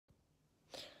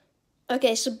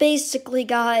Okay, so basically,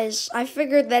 guys, I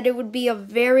figured that it would be a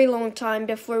very long time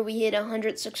before we hit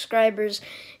 100 subscribers,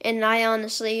 and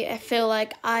I feel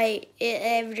like I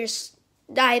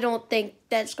don't think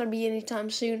that's gonna be anytime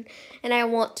soon, and I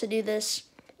want to do this.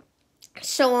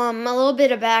 So, a little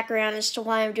bit of background as to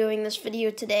why I'm doing this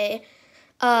video today.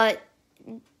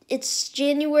 It's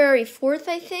January 4th,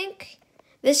 I think.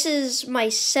 This is my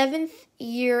 7th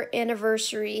year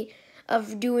anniversary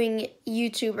of doing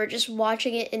YouTube, or just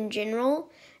watching it in general,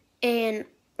 and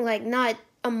like not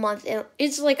a month.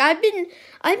 It's like I've been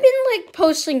like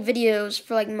posting videos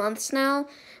for like months now,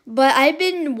 but I've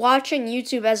been watching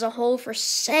YouTube as a whole for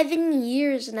 7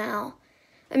 years now.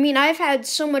 I mean, I've had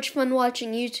so much fun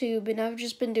watching YouTube, and I've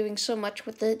just been doing so much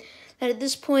with it that at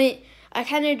this point I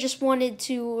kind of just wanted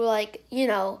to, like,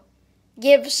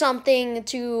 give something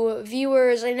to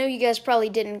viewers. I know you guys probably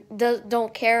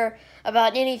don't care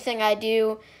about anything I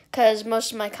do because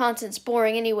most of my content's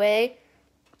boring anyway.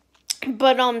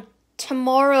 But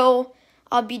tomorrow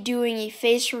I'll be doing a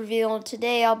face reveal, and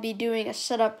today I'll be doing a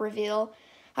setup reveal.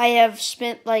 I have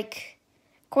spent like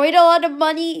quite a lot of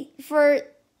money for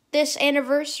this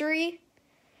anniversary,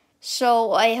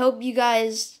 so I hope you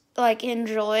guys like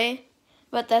enjoy.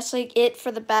 But that's like it for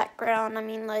the background. I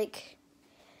mean, like,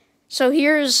 so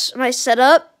here's my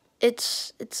setup.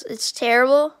 It's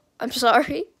terrible. I'm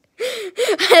sorry.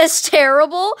 It's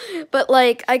terrible, but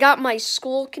like I got my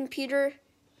school computer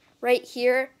right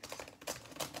here.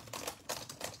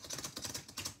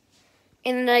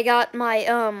 And then I got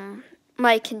my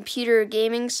my computer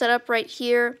gaming setup right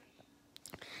here.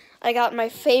 I got my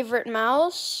favorite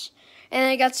mouse, and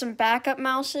I got some backup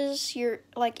mouses here,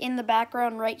 like in the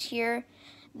background right here.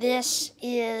 This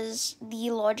is the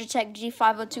Logitech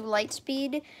G502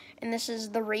 Lightspeed, and this is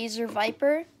the Razer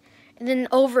Viper. And then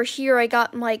over here I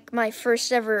got my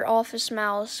first ever office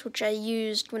mouse, which I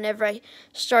used whenever I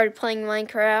started playing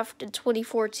Minecraft in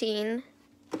 2014.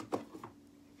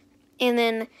 And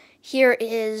then here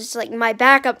is like my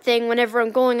backup thing whenever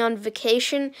I'm going on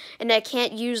vacation and I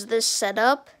can't use this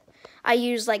setup. I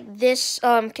use like this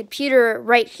computer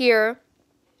right here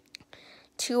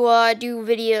to do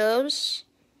videos.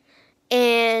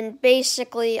 And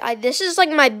basically, this is like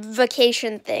my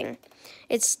vacation thing.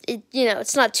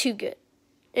 It's not too good,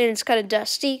 and it's kind of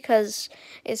dusty because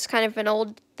it's kind of an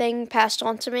old thing passed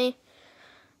on to me.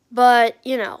 But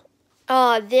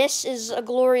this is a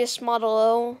Glorious Model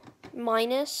O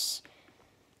minus.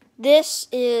 This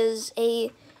is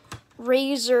a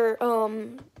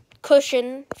Razer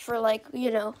cushion for like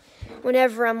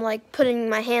whenever I'm like putting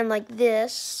my hand like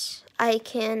this, I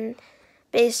can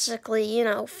basically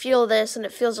feel this, and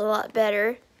it feels a lot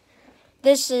better.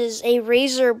 This is a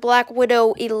Razer Black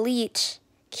Widow Elite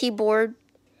keyboard.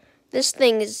 This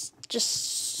thing is just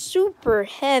super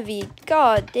heavy.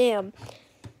 God damn.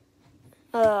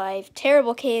 I have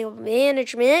terrible cable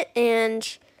management,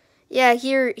 and yeah,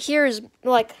 here's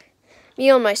like me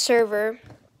on my server,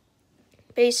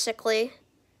 basically.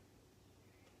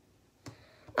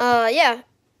 Yeah.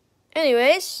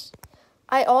 Anyways,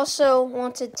 I also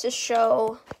wanted to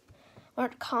show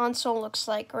what console looks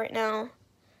like right now.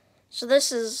 So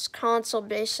this is console,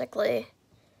 basically.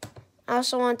 I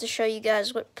also wanted to show you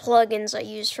guys what plugins I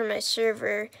use for my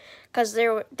server, because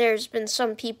there's been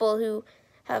some people who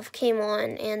have came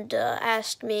on and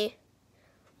asked me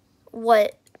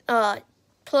what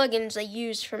plugins I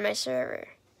use for my server.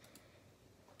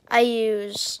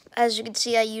 As you can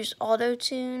see, I use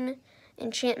Auto-Tune,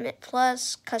 Enchantment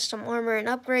Plus, Custom Armor and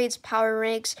Upgrades, Power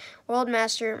Ranks, World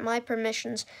Master, My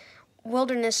Permissions,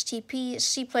 Wilderness TP,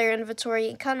 C Player Inventory,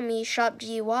 Economy, Shop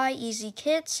GUI, Easy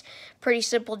Kits, Pretty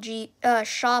Simple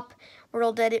Shop,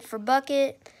 World Edit for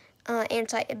Bucket,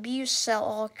 Anti-Abuse, Sell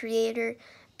All Creator,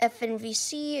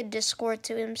 FNVC, Discord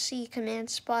to MC,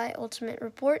 Command Spy, Ultimate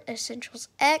Report, Essentials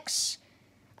X,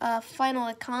 Final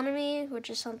Economy, which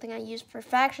is something I used for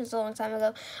factions a long time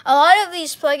ago. A lot of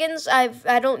these plugins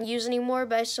I don't use anymore,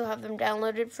 but I still have them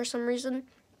downloaded for some reason.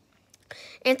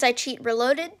 Anti-Cheat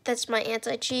Reloaded, that's my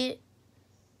anti-cheat.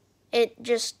 It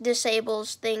just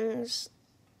disables things.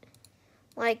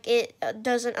 Like, it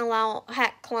doesn't allow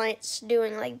hack clients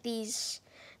doing like these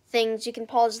things. You can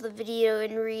pause the video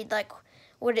and read like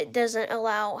what it doesn't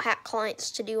allow hack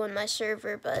clients to do on my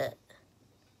server, but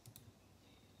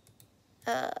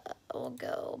we'll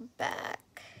go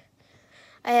back.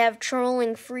 I have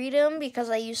Trolling Freedom because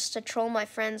I used to troll my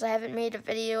friends. I haven't made a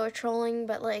video of trolling,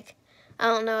 but like, I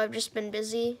don't know, I've just been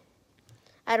busy.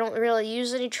 I don't really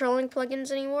use any trolling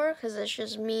plugins anymore because it's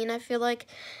just mean, I feel like.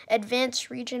 Advanced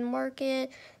Region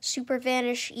Market, Super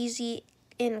Vanish, Easy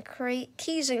in crate,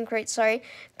 keys in crate, sorry,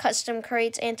 custom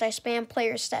crates, anti-spam,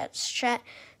 player stats chat,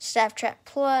 staff chat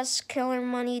plus, killer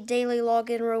money, daily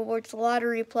login rewards,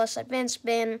 lottery plus, advanced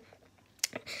bin.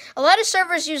 A lot of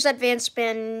servers use advanced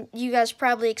bin. You guys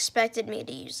probably expected me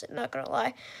to use it, not gonna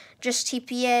lie. Just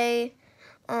TPA,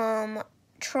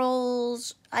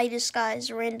 trolls,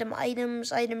 iDisguise, random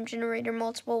items, item generator,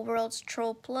 multiple worlds,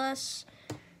 troll plus.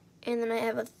 And then I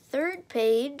have a third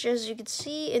page, as you can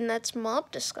see, and that's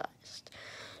mob disguised.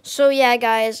 So yeah,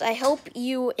 guys, I hope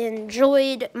you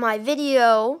enjoyed my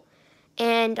video.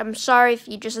 And I'm sorry if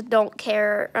you just don't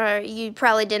care, or you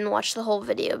probably didn't watch the whole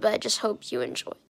video, but I just hope you enjoyed.